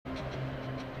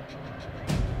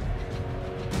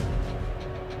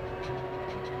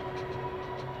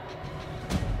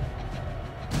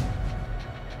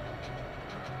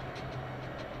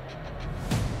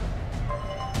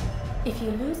If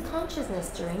you lose consciousness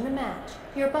during the match,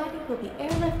 your body will be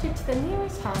airlifted to the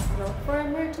nearest hospital for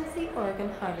emergency organ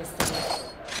harvesting.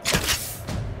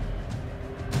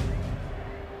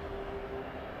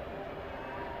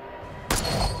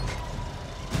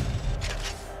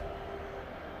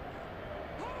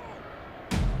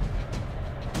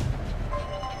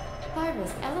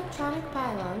 Harvest electronic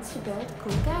pylons to build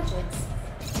cool gadgets.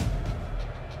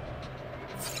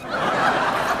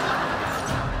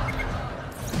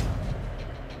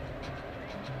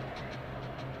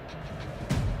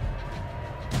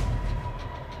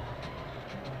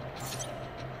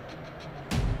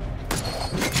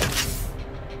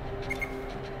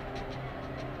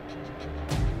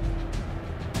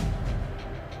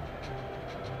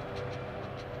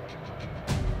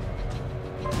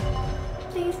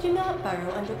 Please do not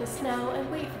burrow under the snow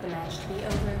and wait for the match to be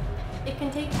over. It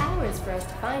can take hours for us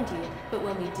to find you, but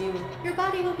when we do, your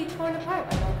body will be torn apart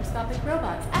by microscopic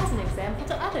robots as an example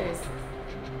to others.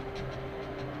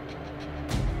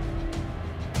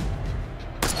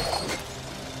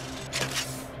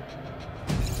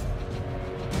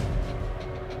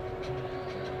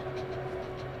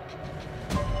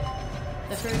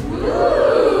 The first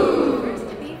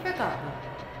to be forgotten.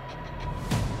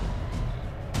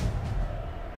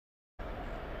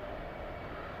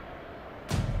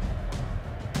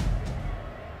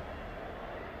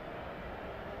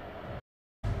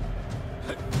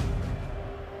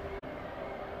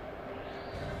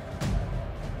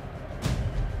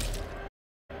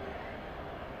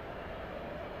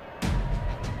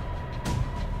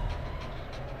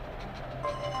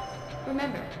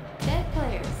 Remember, dead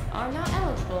players are not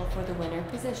eligible for the winner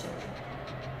position.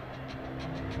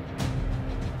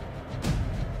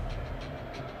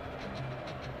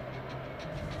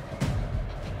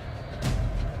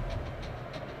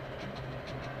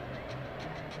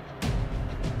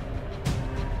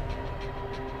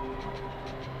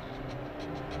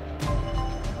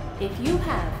 If you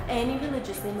have any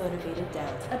religiously motivated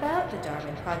doubts about the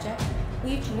Darwin Project,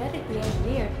 we've genetically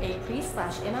engineered a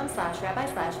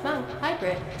priest/imam/rabbi/monk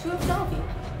hybrid to absolve you.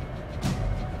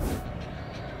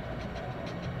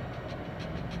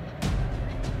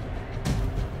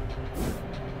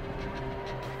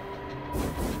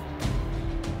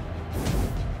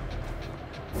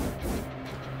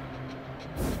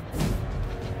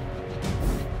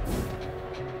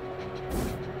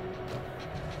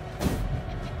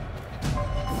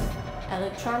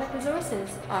 Electronic resources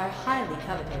are highly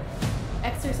coveted.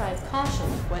 Exercise caution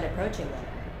when approaching them.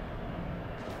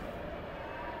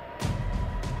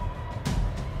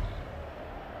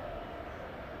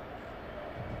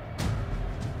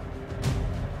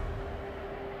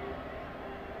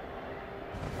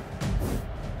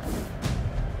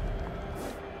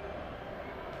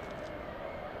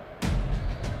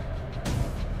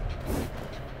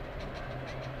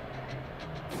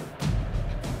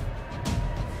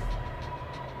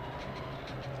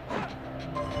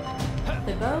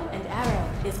 The bow and arrow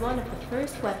is one of the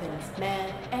first weapons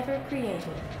man ever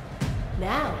created.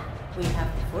 Now we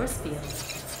have the force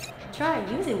fields. Try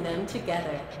using them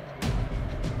together.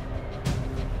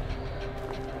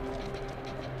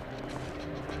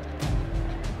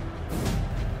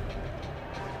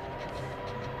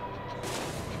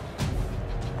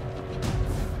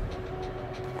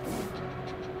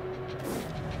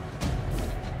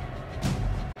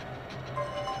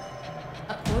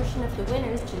 A portion of the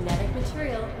winner's genetic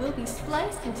material will be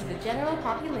spliced into the general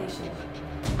population.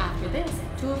 After this,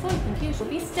 to avoid confusion,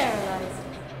 will be sterilized.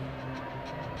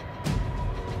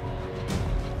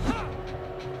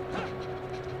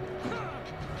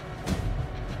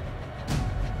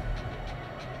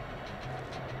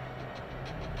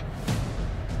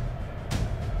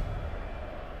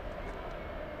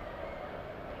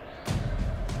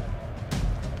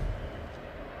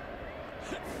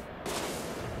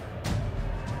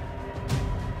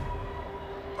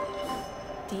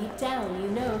 Deep down, you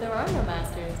know there are no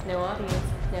masters, no audience,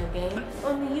 no game,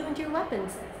 only you and your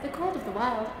weapons, the cold of the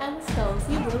wild, and the skulls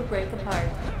you will break apart.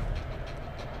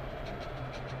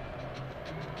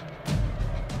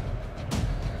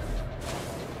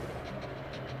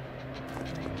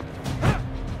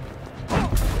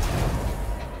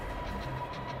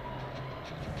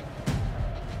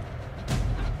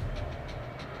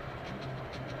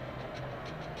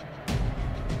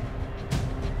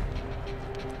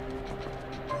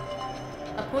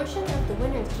 A portion of the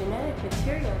winner's genetic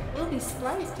material will be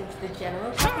spliced into the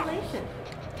general population.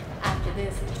 After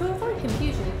this, to avoid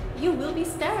confusion, you will be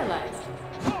sterilized.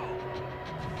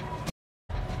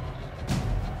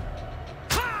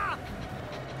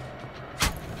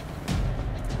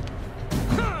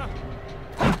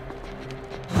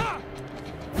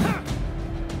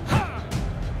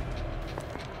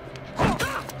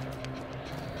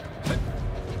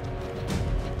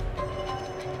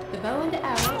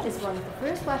 arrow is one of the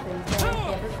first weapons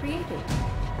man ever created.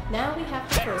 Now we have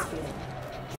the force field.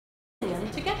 Them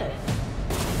together.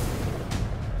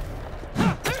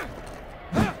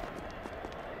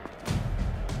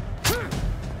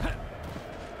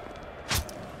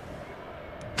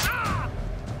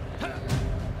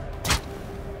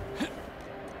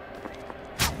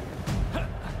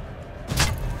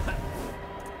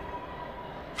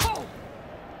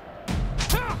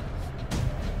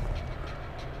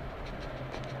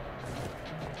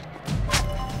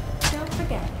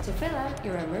 To fill out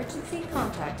your emergency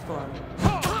contact form.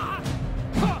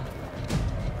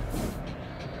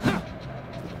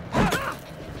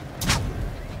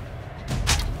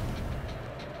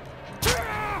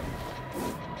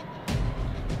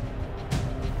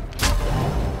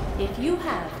 If you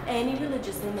have any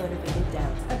religiously motivated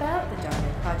doubts about the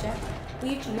Darwin Project,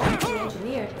 we've genetically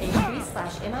engineered a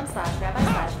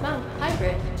priest/imam/rabbi/monk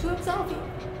hybrid to absolve you.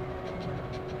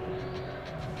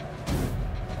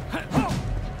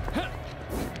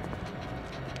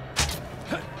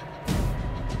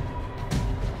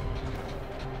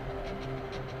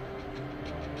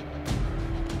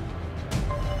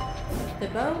 The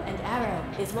bow and arrow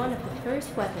is one of the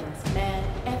first weapons man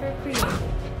ever created.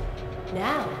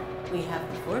 Now we have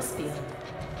the force field.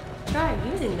 Try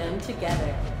using them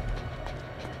together.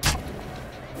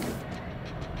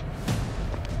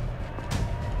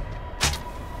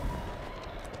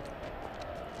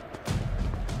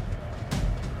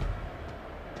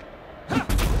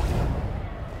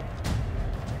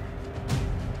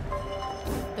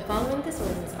 The following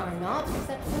disorders are not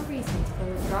acceptable reasons for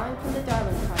withdrawing from the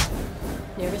Darwin Project.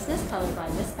 Nervousness, color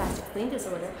blindness, spastic spleen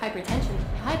disorder, hypertension,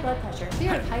 high blood pressure,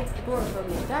 fear of heights,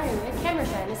 agoraphobia, diarrhea, camera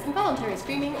shyness, involuntary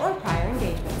screaming, or prior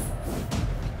engagements.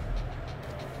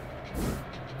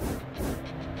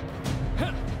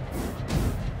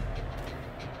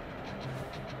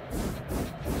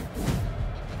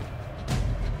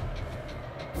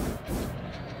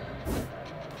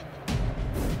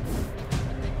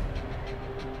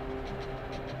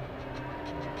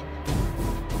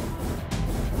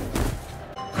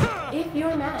 If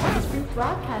your match is through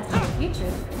broadcast in the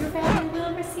future, your family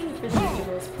will receive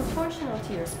residuals proportional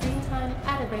to your screen time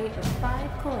at a rate of 5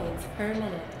 coins per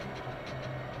minute.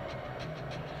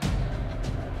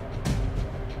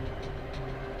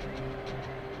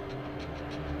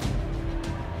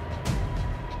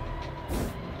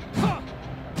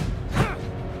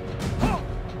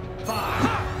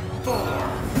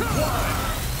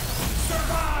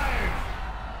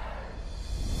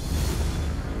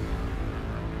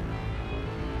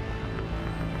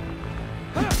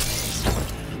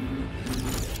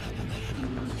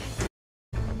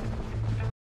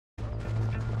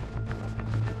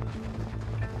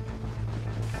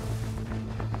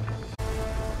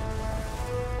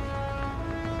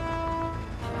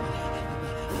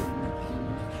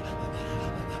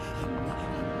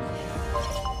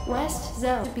 West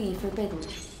Zone to be forbidden.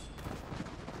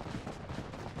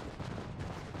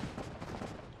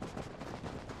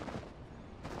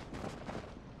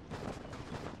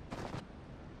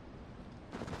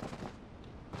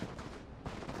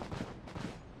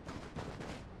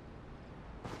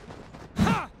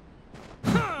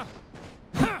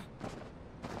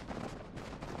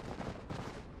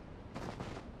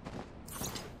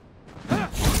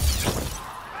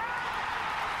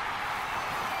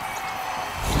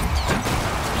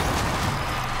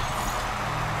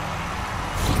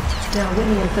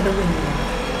 Darwinian for the win.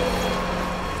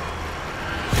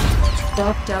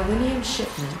 Darwinian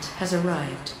shipment has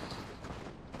arrived.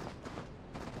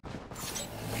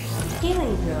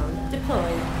 Healing drone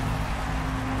deployed.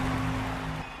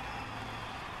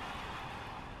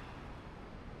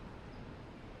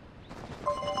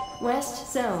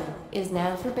 West Zone is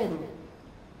now forbidden.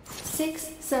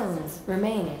 6 zones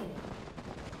remaining.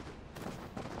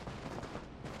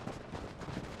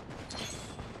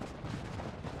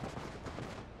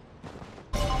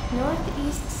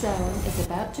 Northeast Zone is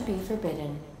about to be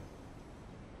forbidden.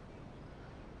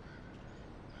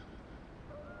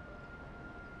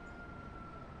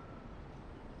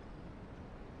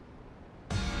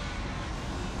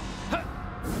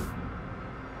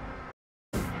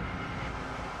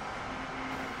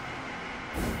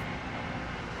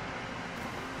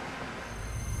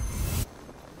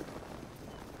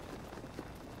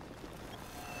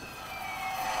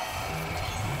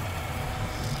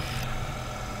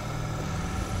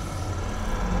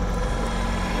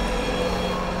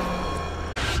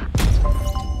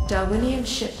 Darwinian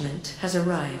shipment has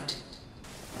arrived.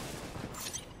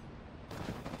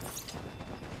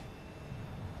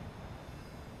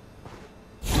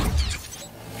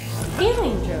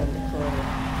 Healing drone deployed.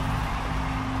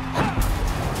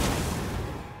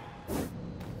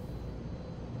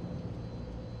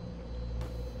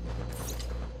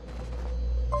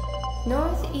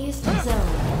 Northeast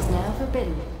zone is now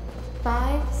forbidden.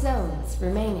 5 zones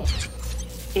remaining.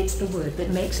 It's the word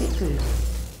that makes it good.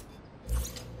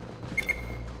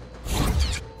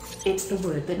 It's the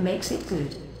word that makes it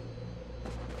good.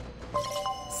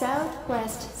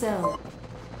 Southwest zone.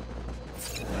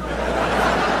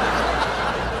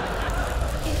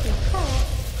 If you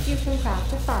craft, you can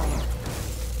craft a fire.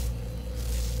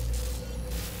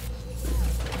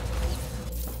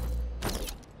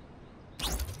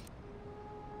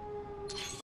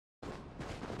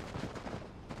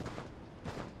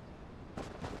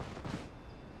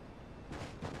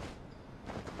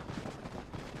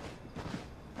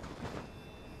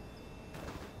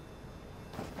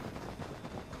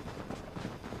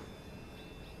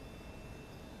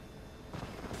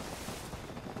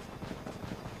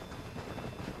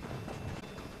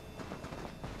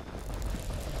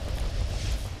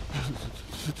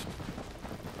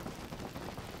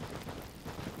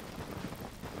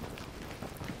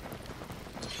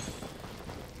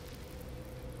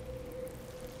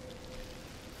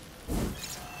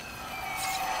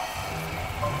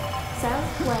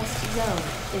 Southwest zone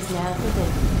is now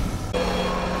forbidden.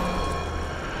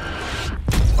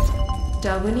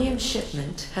 Darwinian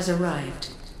shipment has arrived.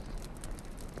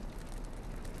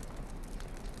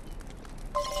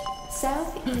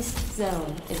 Southeast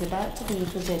zone is about to be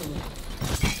forbidden.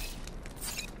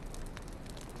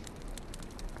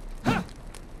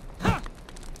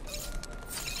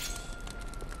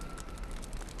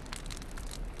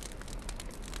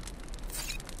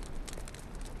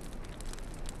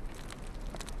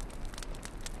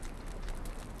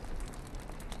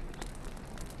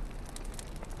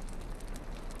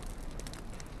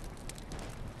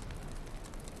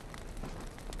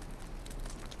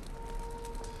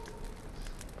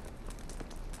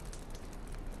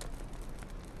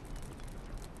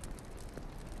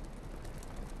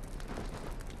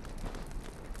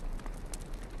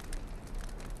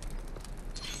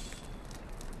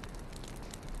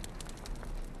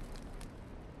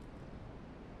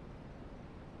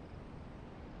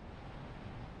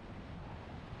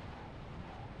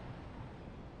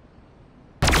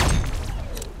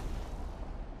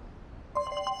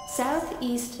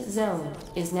 Southeast zone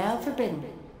is now forbidden.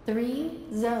 3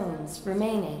 zones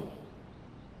remaining.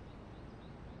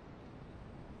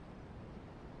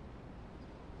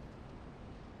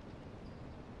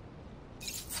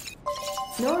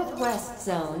 Northwest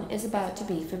zone is about to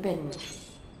be forbidden.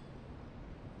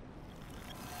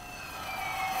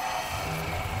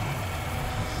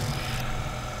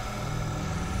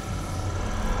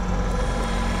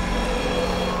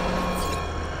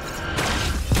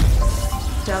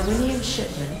 Darwinian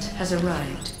shipment has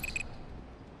arrived.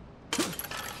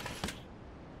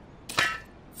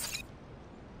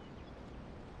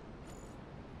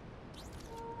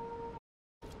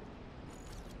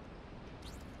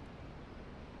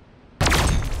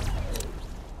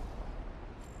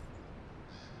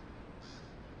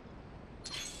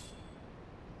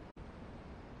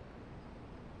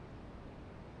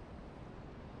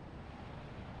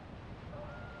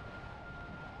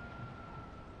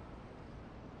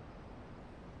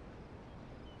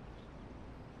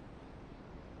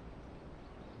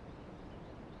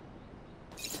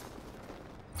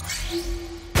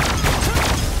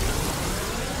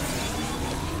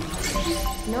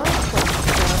 Northwest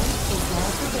zone is now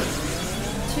forbidden.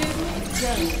 2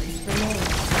 zones remain.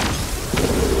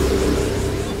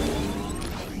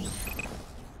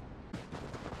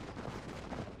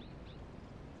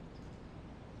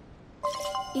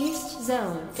 East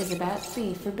zone is about to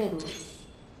be forbidden.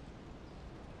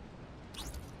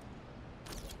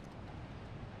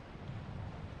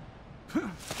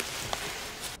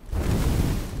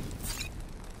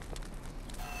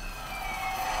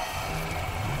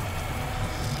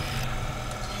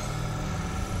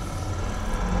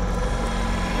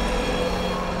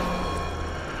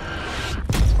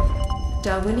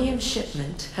 Darwinian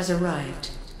shipment has arrived.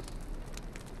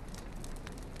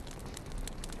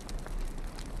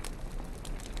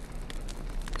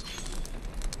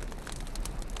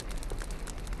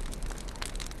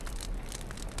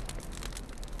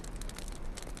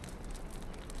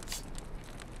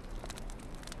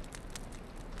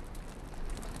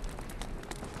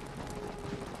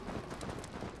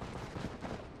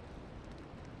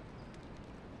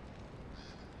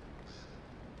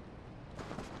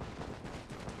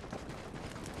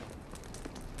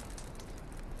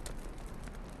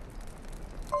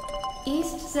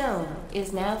 East zone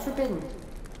is now forbidden.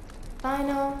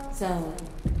 Final zone.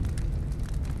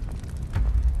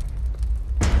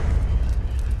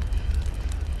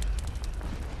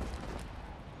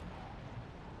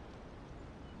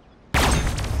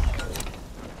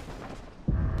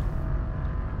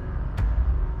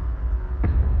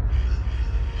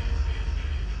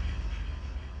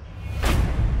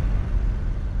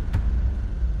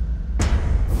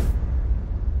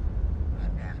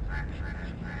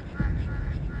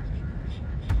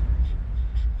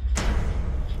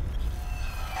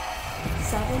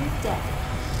 sudden death.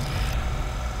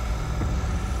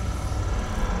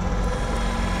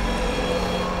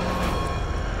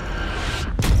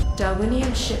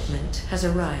 Darwinian shipment has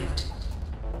arrived.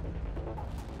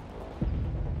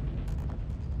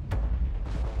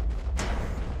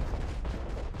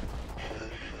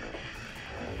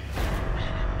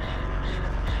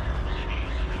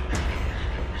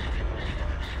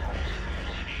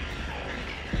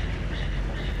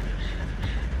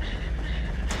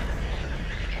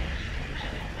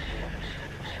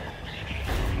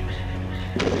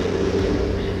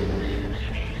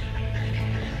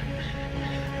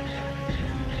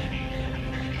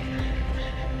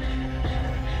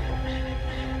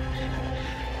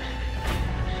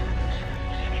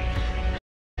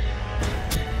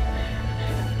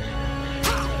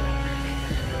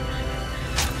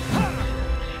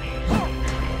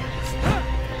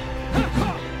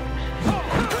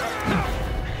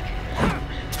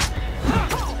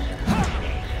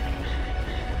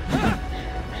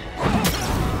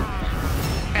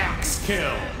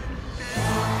 Kill.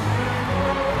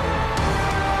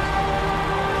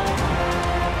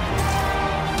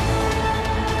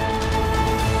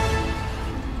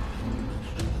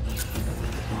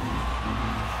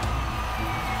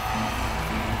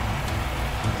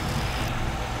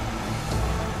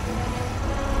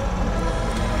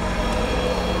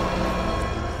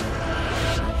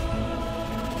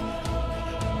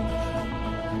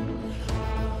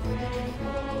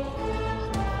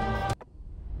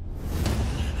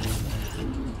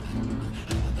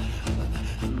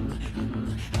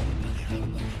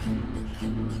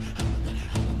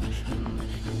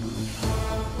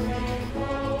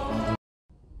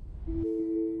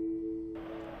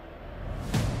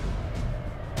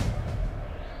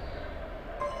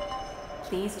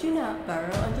 Please do not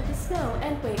burrow under the snow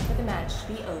and wait for the match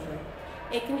to be over.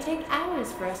 It can take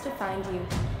hours for us to find you,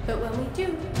 but when we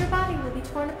do, your body will be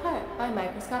torn apart by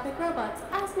microscopic robots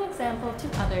as an example to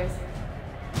others.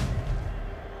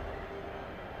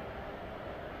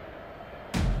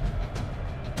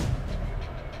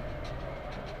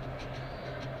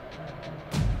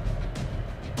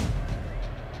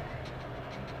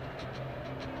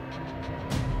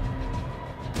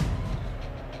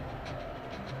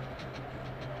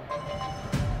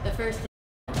 The first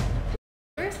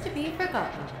to be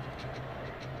forgotten.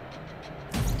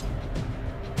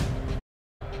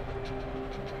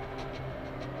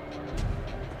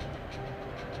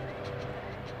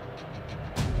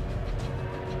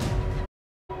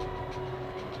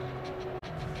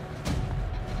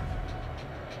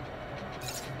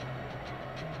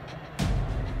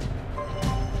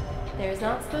 There is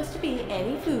not supposed to be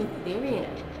any food in the arena.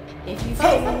 If you see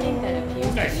something that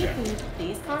appears to be food,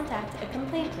 please contact a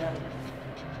complaint drone.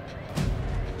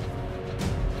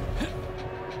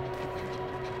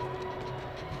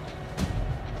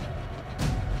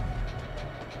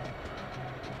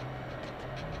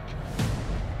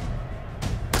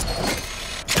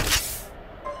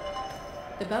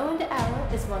 The bow and arrow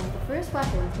is one of the first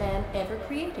weapons man ever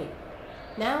created.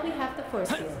 Now we have the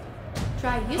force field.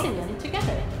 Try using them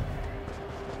together.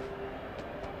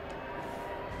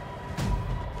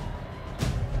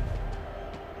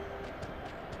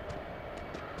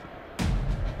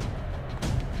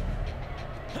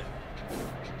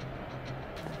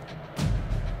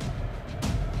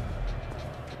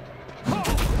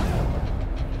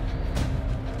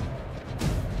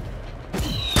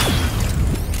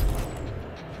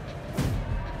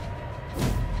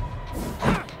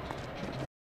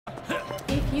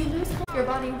 If you lose control, your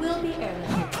body will be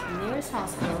airlifted to the nearest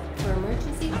hospital for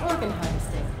emergency organ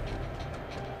harvesting.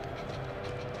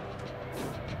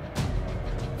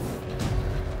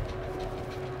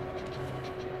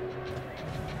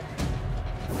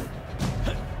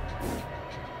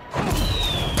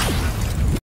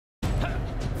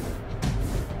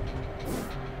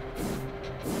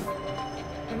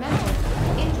 Remember,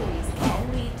 injuries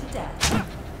can lead to death.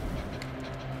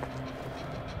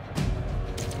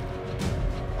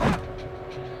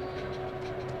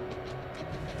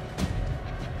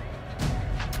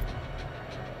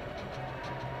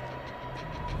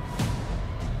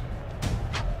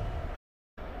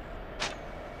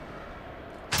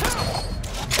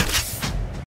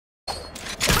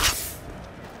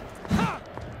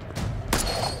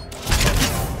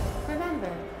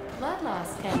 Remember, blood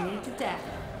loss can lead to death.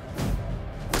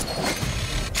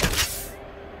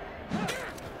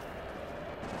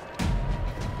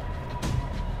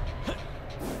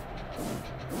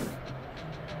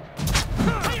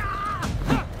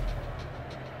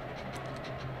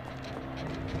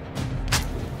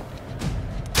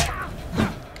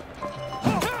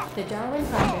 The Darwin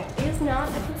Project is is not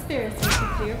a conspiracy to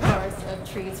clear forests of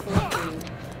trees for free,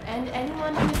 and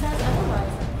anyone who says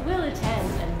otherwise will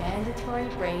attend a mandatory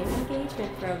brain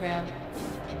engagement program.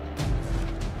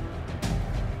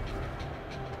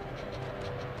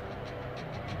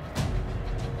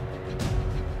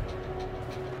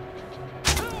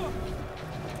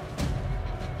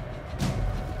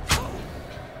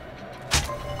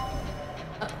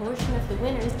 A portion of the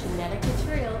winner's genetic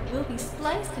material will be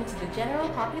spliced into the general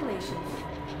population.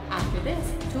 After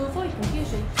this, to avoid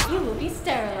confusion, you will be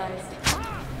sterilized.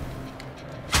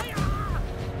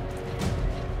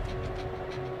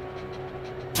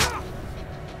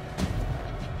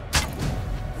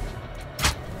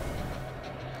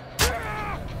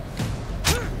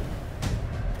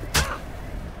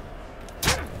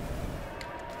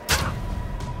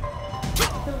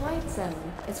 The white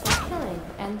zone is for killing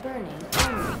and burning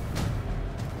only.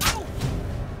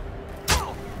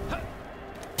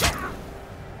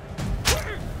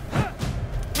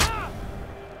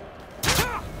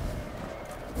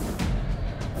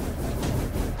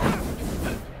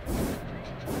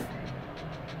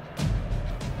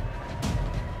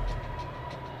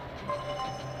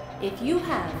 If you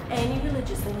have any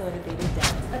religiously motivated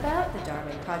doubts about the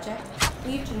Darwin Project,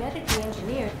 we've genetically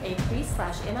engineered a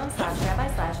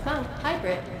priest/imam/rabbi/monk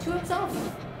hybrid to absolve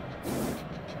you.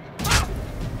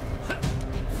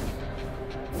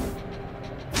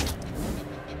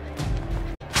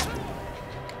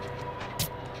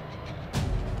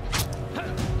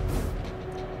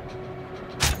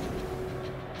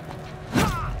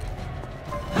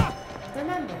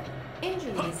 Remember,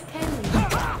 injuries can lead to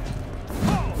death.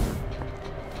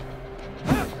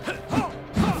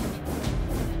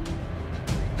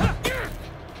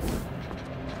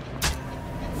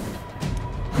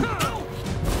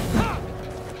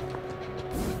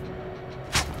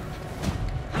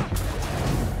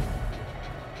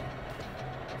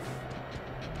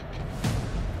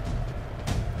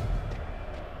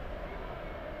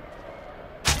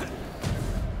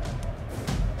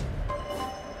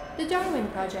 The Darwin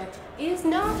Project is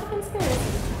not a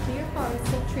conspiracy to clear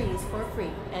forests of trees for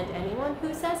free, and anyone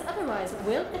who says otherwise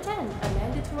will attend a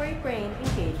mandatory brain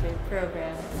engagement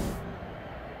program.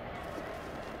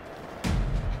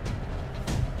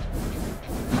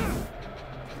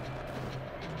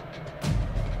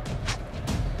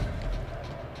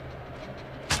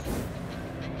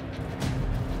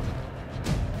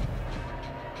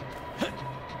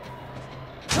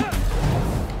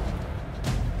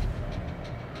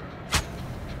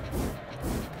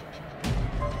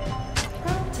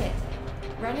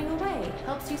 Running away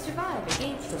helps you survive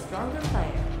against a stronger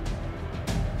player.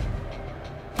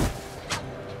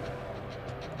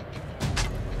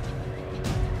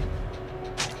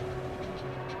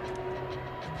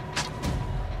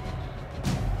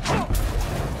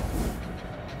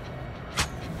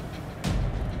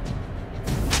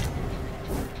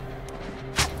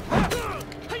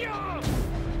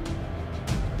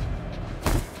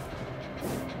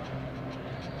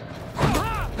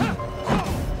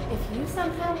 If you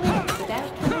somehow win without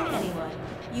killing anyone,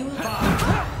 you will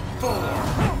 5, 4,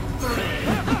 3,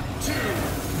 2,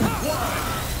 1.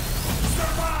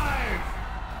 Survive!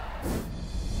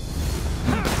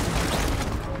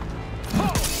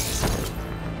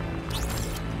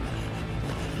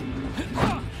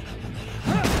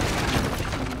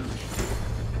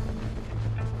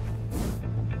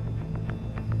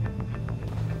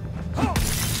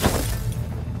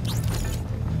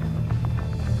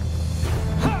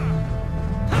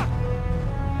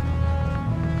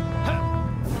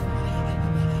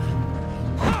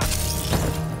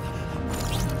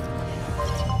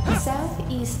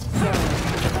 Southeast zone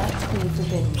is about to be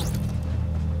forbidden.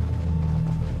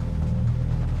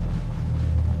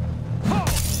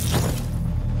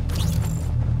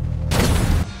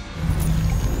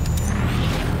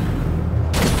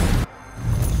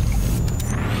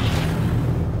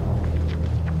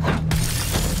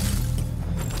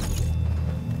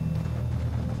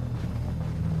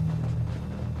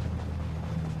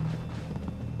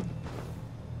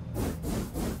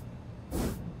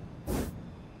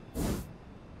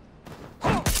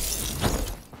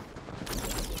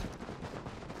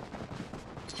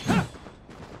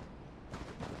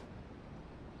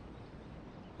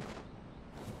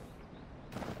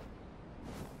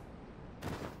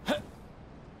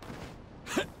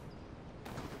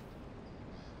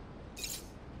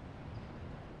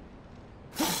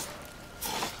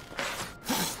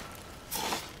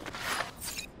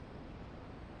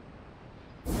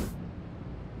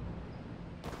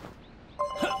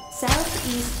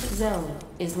 Southeast zone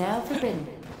is now forbidden.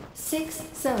 6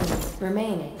 zones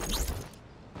remaining.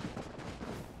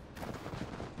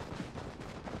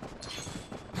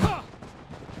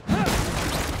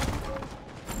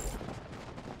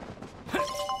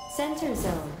 Center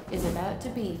zone is about to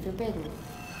be forbidden.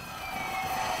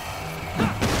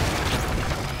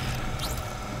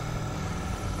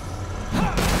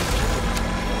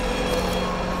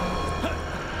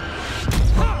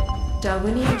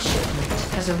 Darwinian shipment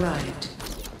has arrived.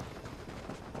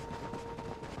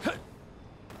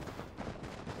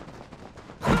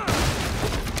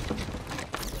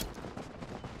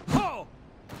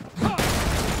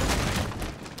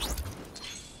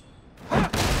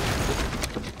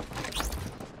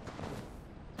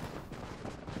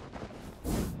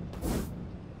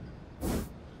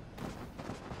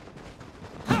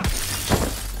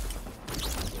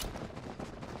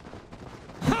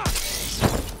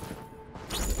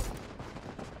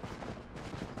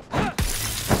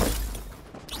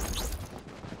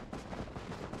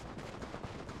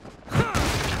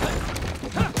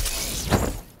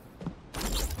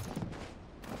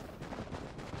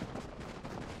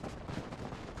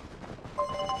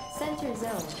 Center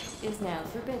zone is now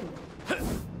forbidden.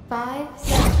 5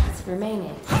 seconds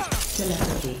remaining.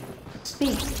 Telepathy.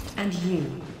 Speak, and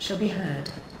you shall be heard.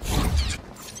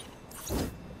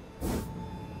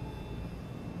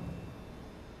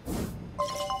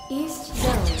 East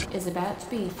zone is about to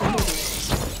be forbidden.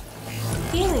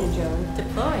 Healing drone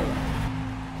deployed.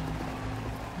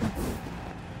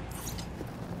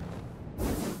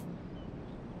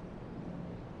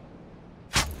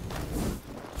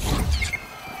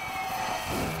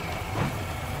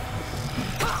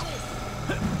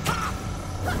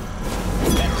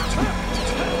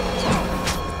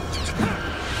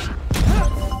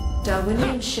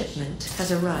 Darwinian shipment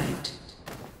has arrived.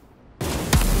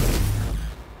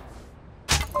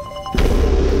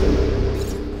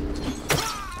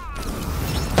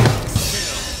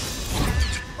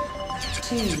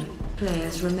 Two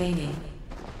players remaining.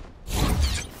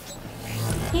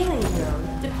 Healing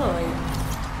drone deployed.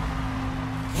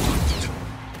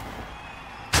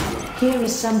 Here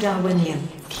is some Darwinian.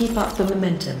 Keep up the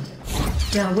momentum.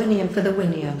 Darwinian for the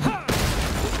Winium.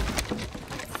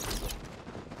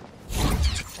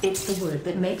 It's the word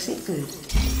that makes it good.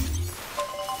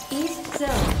 East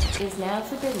zone is now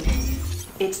forbidden.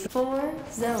 It's the 4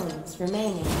 zones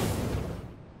remaining.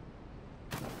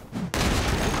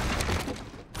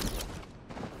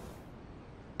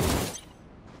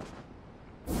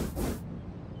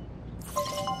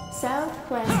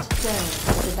 Southwest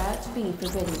zone is about to be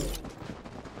forbidden.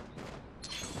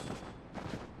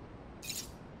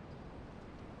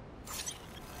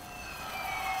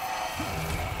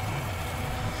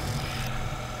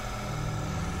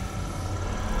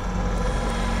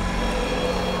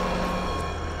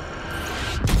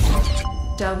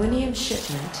 Darwinian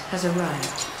shipment has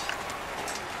arrived.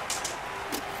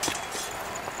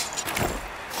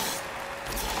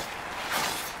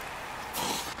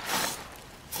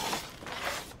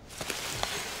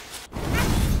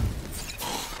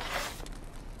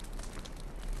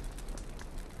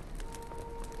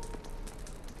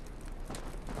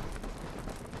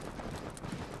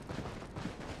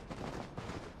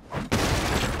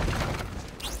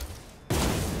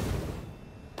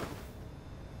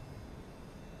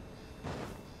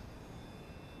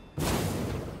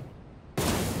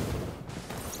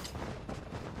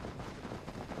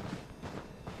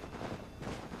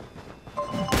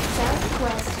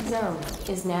 Southwest zone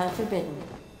is now forbidden.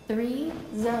 3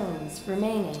 zones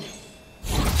remaining.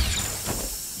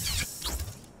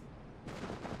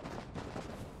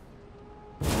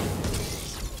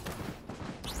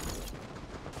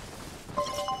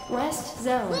 West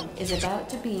zone is about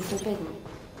to be forbidden.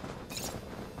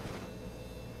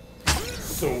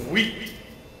 Sweet.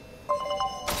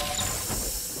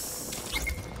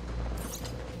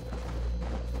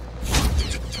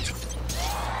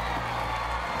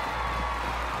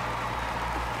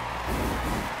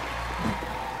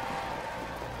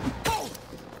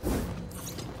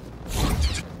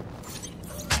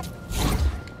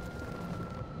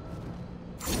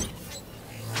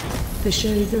 The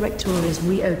show director is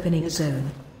reopening a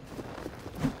zone.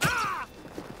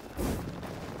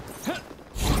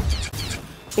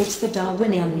 It's the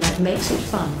Darwinian that makes it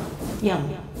fun.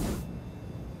 Yum.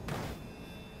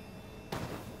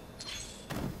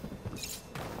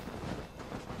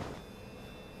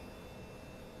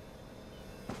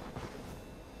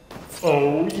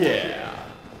 Oh yeah.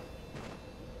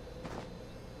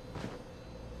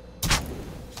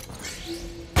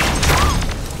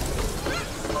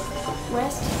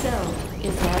 West zone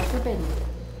is now forbidden.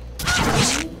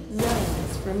 3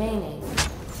 zones remaining.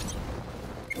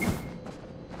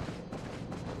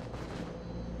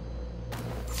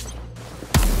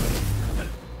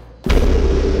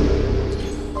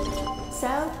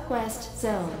 Southwest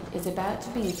zone is about to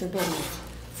be forbidden.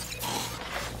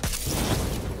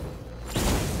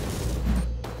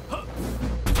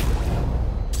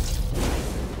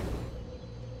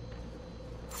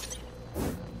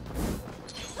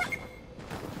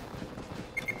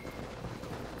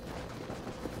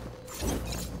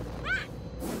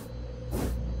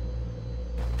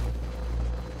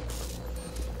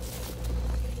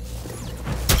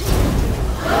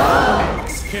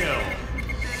 Kill.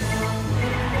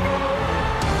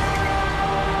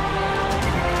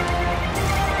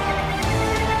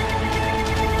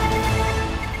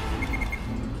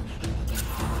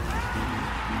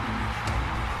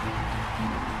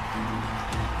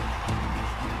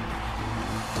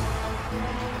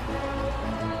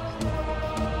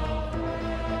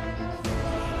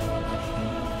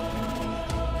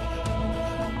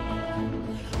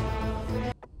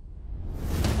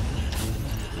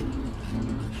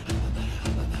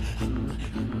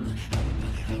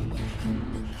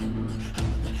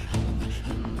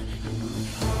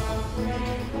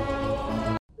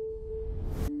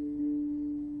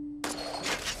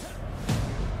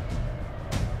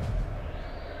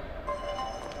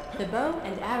 The bow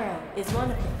and arrow is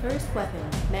one of the first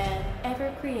weapons man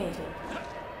ever created.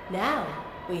 Now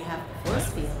we have the force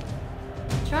field.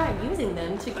 Try using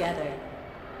them together.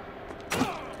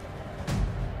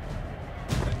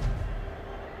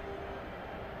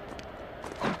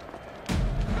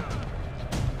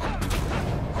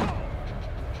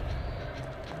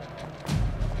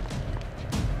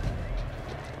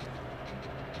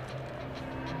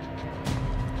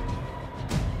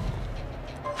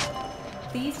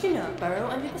 Please do not burrow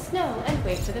under the snow and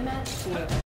wait for the match to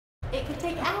open. It could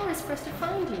take hours for us to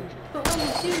find you, but when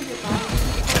you do, your body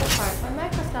will be torn apart by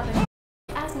microscopic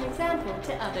as an example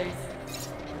to others.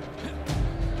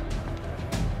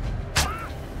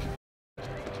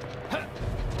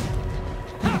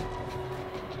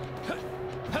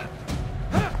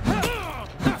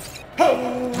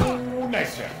 Oh,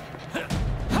 nice shot.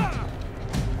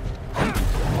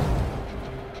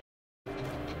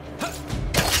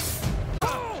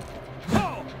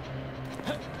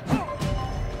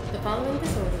 The following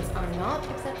disorders are not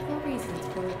acceptable reasons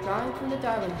for withdrawing from the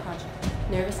Darwin Project.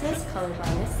 Nervousness,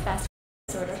 colorblindness, spastic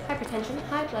disorder, hypertension,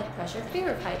 high blood pressure, fear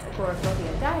of heights,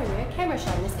 agoraphobia, diarrhea, camera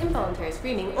shyness, involuntary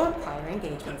screaming, or prior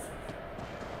engagements.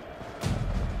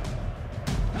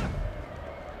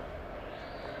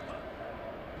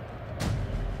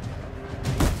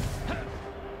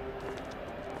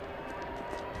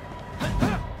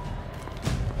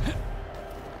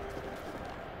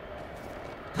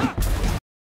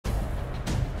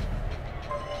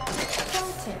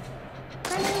 Tip.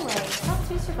 Running away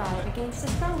helps you survive against a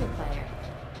stronger player.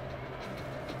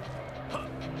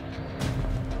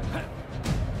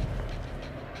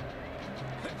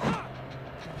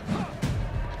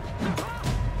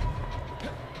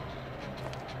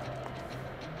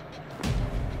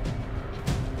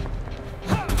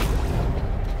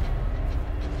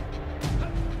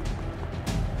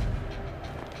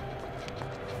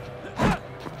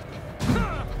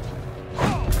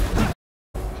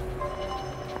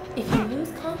 If you lose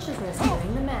consciousness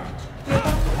during the match, your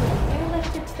body will be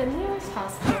airlifted to the nearest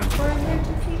hospital for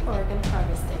emergency organ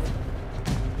harvesting.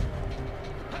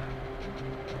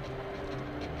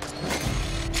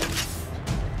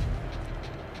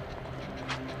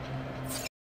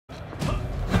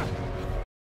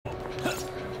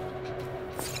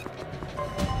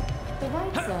 The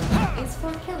white zone is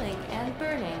for killing and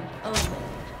burning only.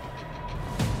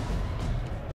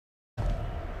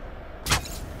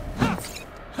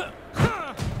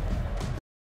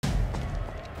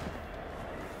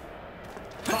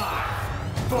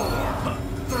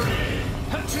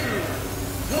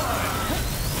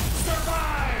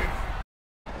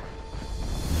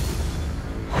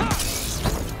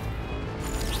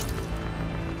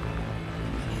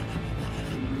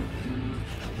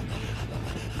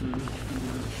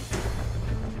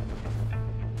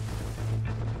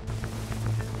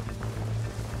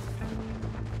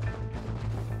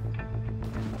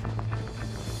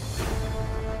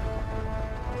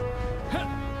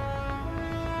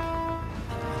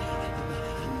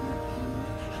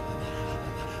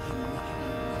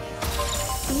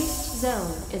 Each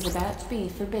zone is about to be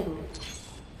forbidden.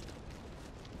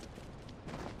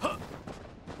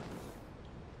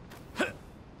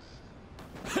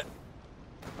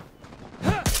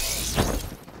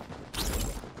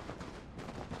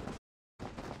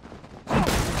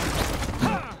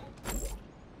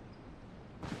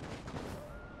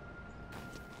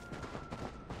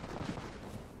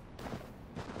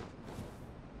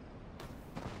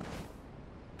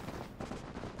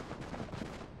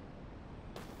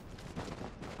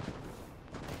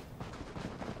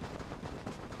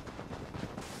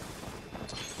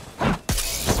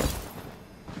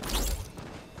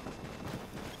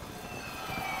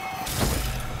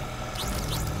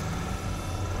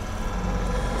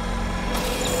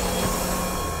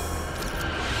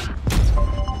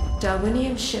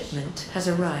 Darwinian shipment has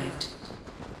arrived.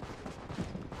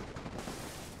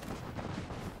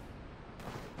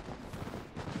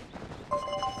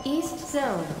 East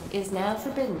zone is now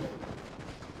forbidden.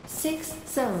 6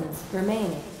 zones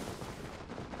remaining.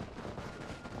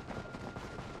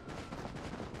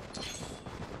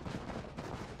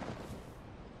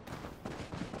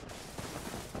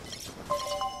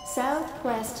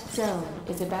 Southwest zone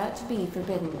is about to be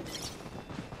forbidden.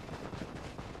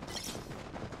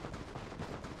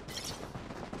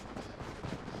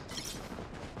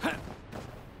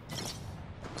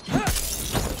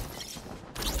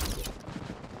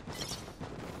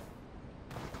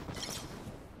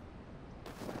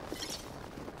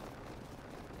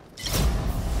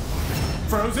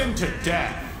 Frozen to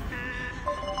death.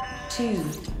 2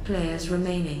 players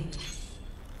remaining.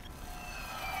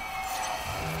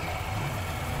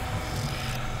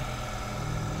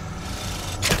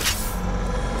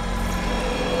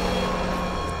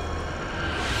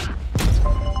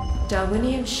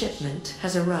 Darwinian shipment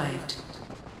has arrived.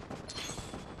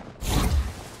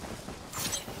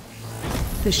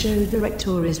 The show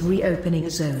director is reopening a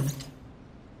zone.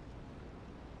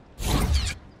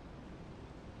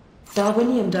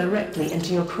 Darwinium directly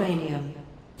into your cranium.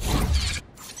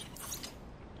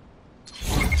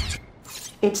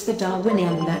 It's the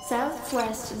Darwinium that...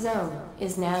 Southwest zone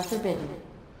is now forbidden.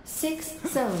 6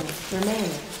 zones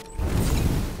remaining.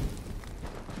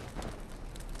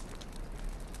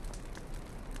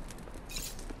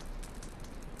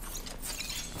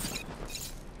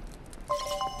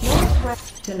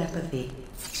 Northwest Telepathy.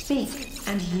 Speak,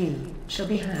 and you shall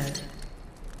be heard.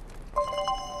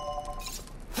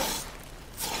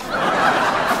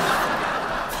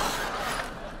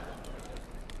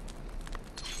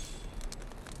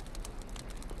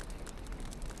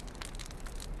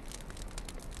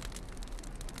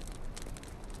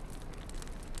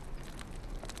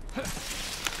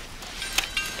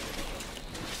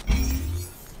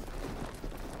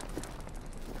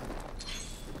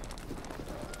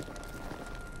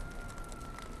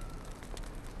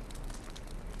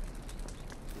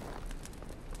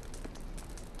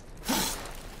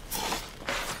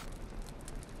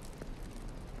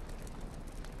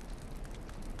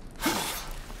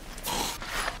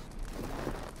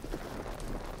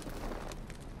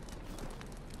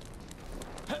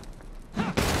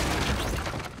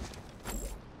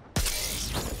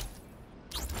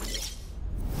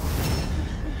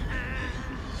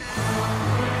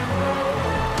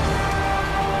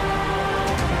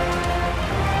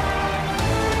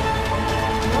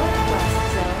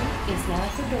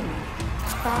 forbidden.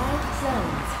 5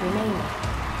 zones remaining.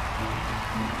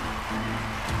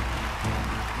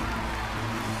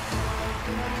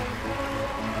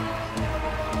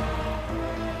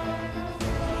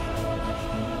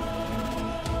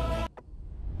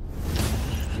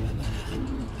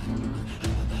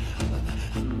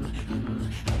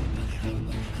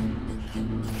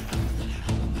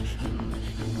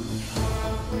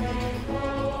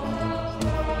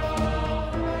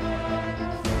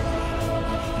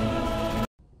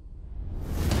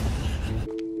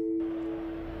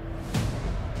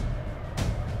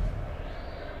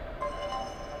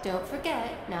 Don't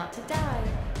forget not to die.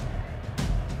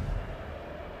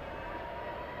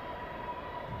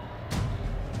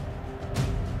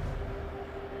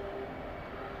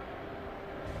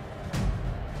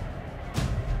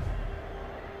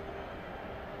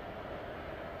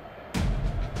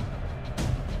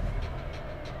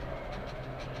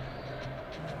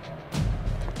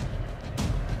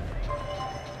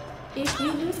 If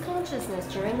you lose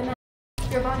consciousness during the match,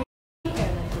 your body will be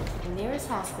airlifted to the nearest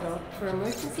hospital for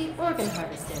emergency organ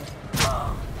harvesting.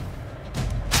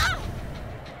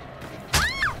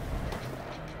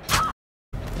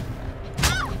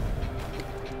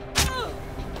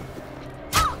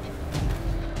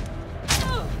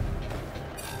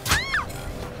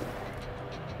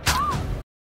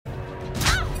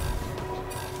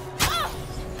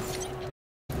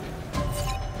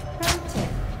 Pro tip: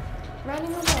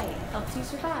 running away helps you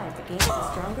survive against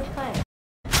a stronger player.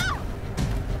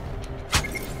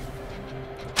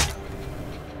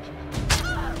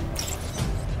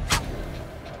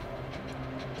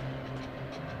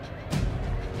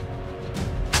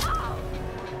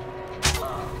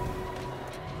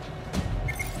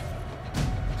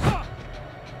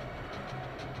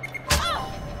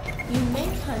 You may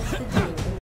hunt the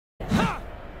deer,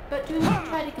 but do not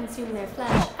try to consume their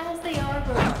flesh, as they are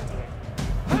robot deer.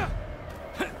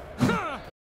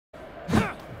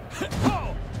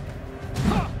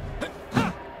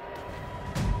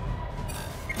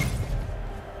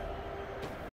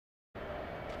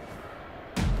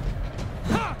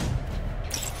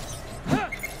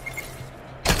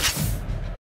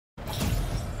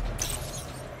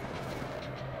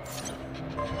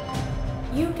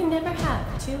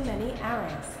 many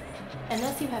arrows.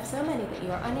 Unless you have so many that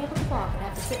you are unable to walk and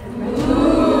have to sit with a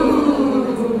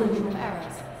collection of arrows.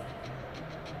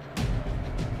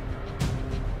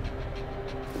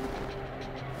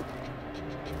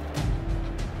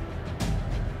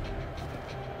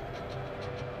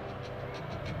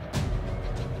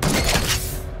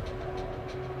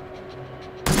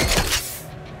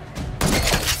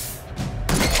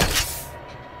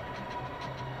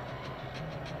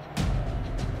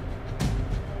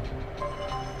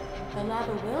 The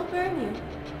lava will burn you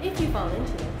if you fall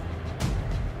into it.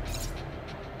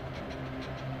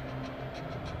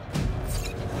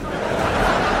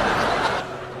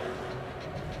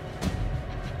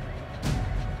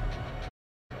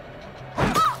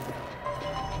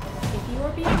 If you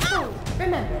are being cold,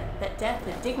 remember that death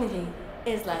with dignity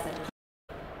is Lazarus.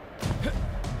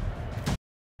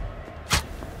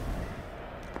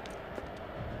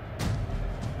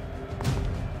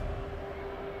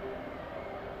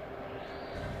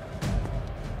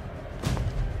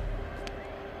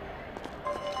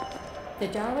 The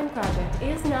Darwin Project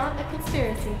is not a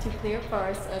conspiracy to clear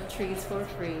forests of trees for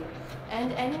free,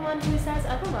 and anyone who says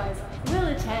otherwise will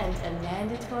attend a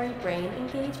mandatory brain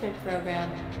engagement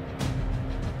program.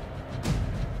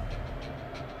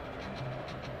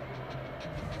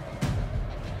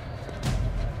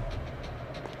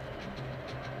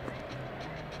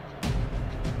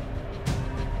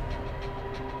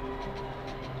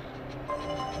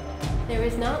 There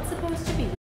is not supposed to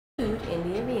be food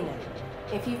in the arena.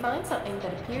 If you find something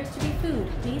that appears to be food,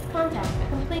 please contact a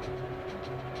complaint.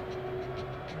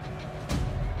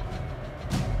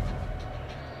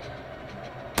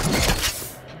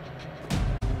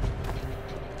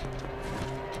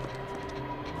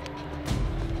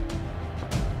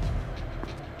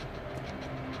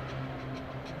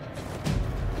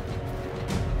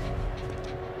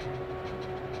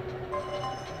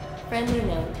 Friendly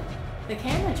note. The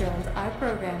camera drones are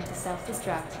programmed to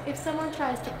self-destruct if someone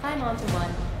tries to climb onto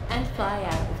one and fly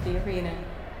out of the arena.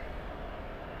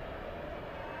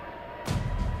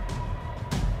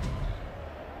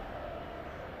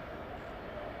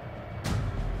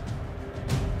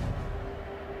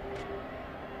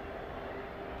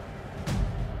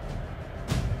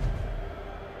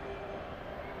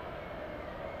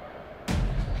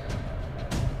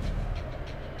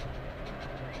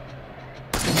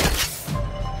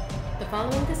 The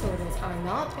following disorders are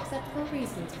not acceptable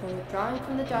reasons for withdrawing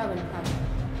from the Darwin Project.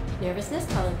 Nervousness,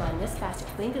 colorblindness, spastic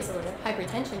spleen disorder,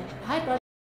 hypertension, high blood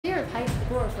pressure, fear of heights,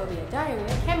 agoraphobia,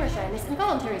 diarrhea, camera shyness,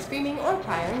 involuntary screaming, or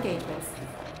prior engagements.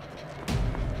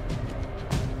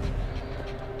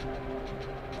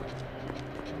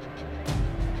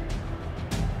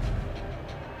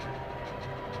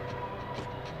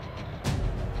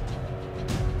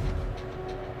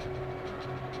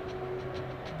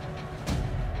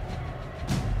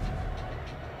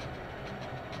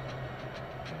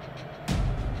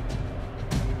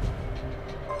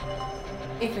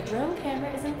 If a drone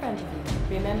camera is in front of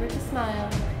you, remember to smile,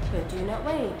 but do not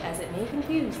wave as it may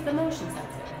confuse the motion sensor.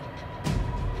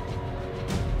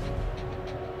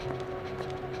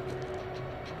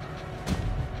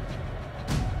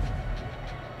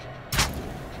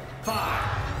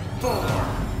 Five, four,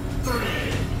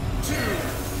 three, two,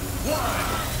 one.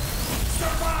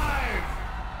 Survive!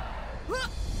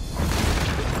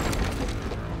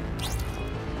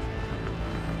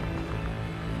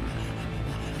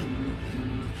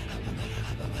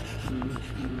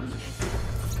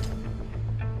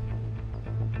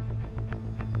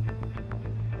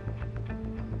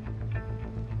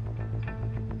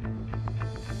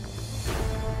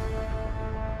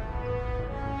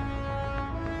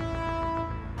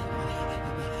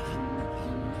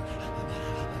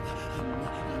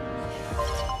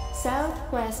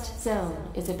 Southwest Zone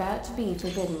is about to be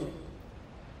forbidden.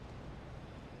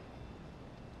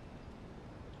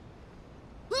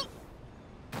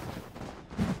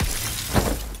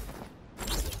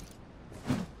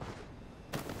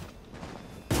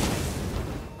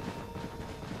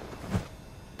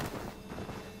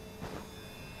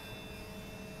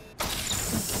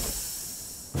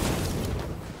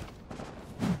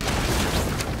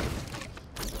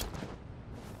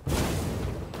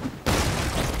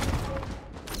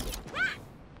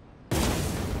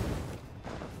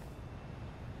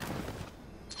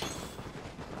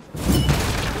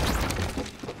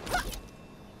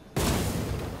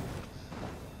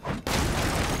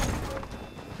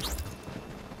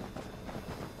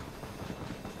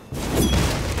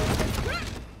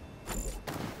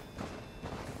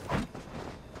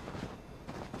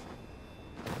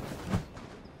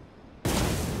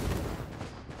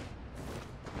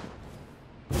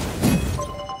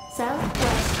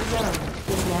 zone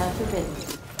is now forbidden.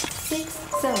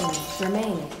 6 zones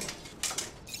remaining.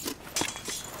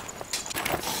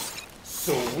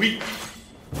 Sweet.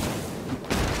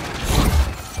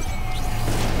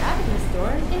 Gravity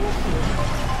storm interfered.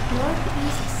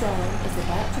 Northeast zone is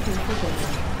about to be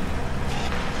forbidden.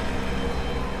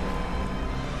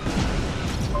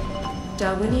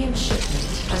 Darwinian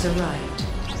shipment has arrived.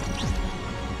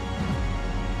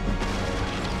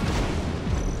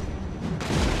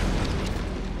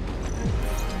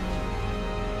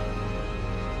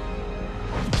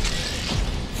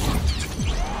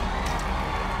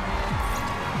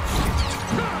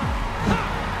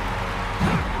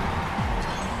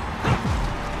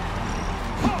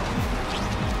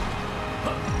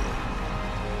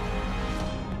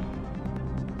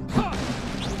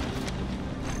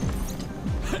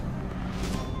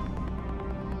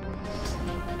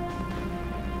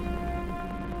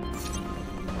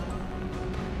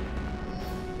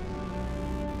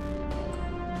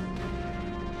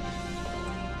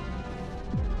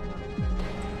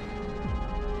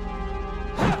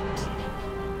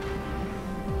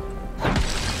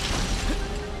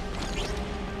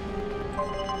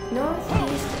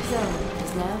 Northeast zone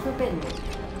is now forbidden.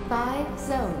 5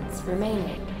 zones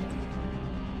remaining.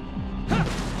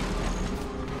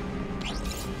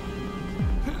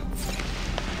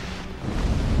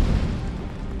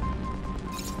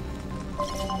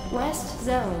 West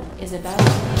zone is about to be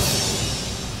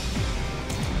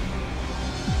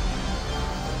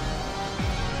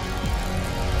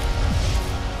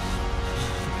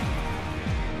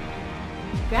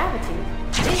Gravity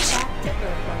is back to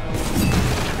Earth level.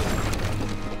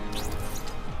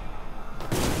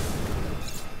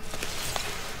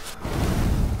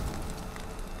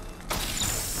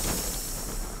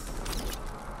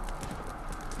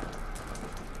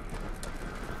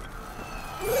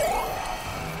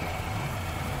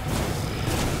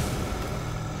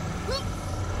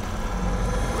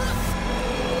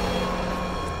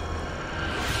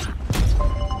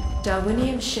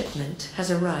 Darwinian shipment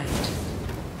has arrived.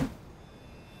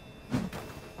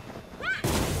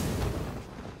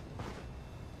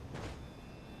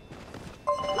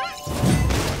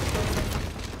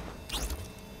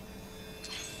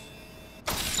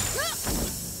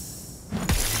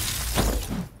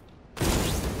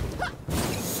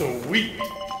 Sweet.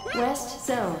 West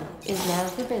zone is now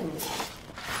forbidden.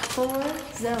 4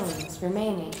 zones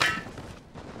remaining.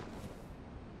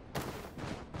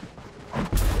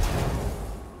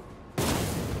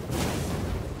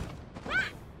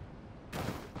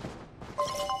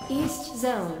 East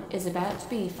zone is about to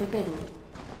be forbidden.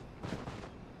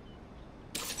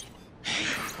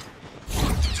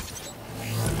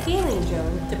 Healing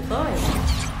drone deployed.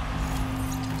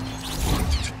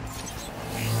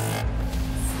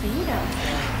 Speed up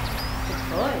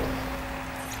deployed.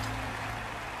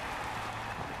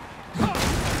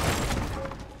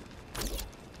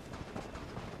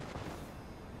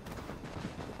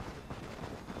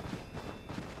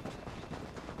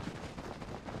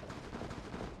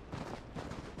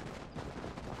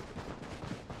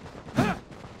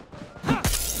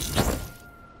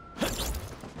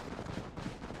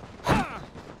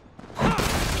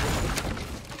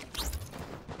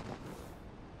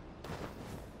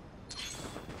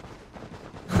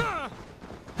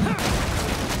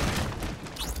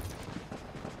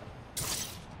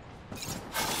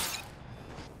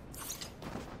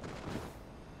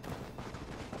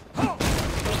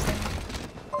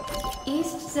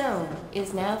 East zone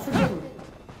is now forbidden.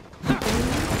 3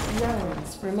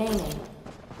 zones remaining.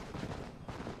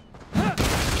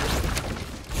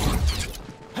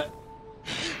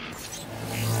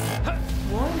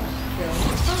 Warm-up drone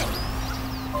deployed.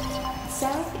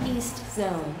 Southeast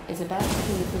zone is about to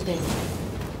be forbidden.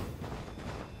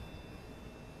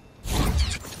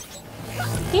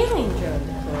 Healing drone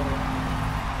deployed.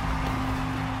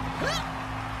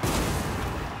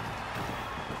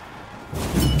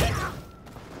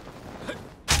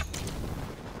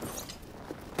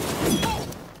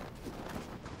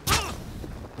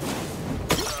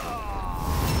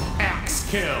 Axe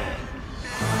kill.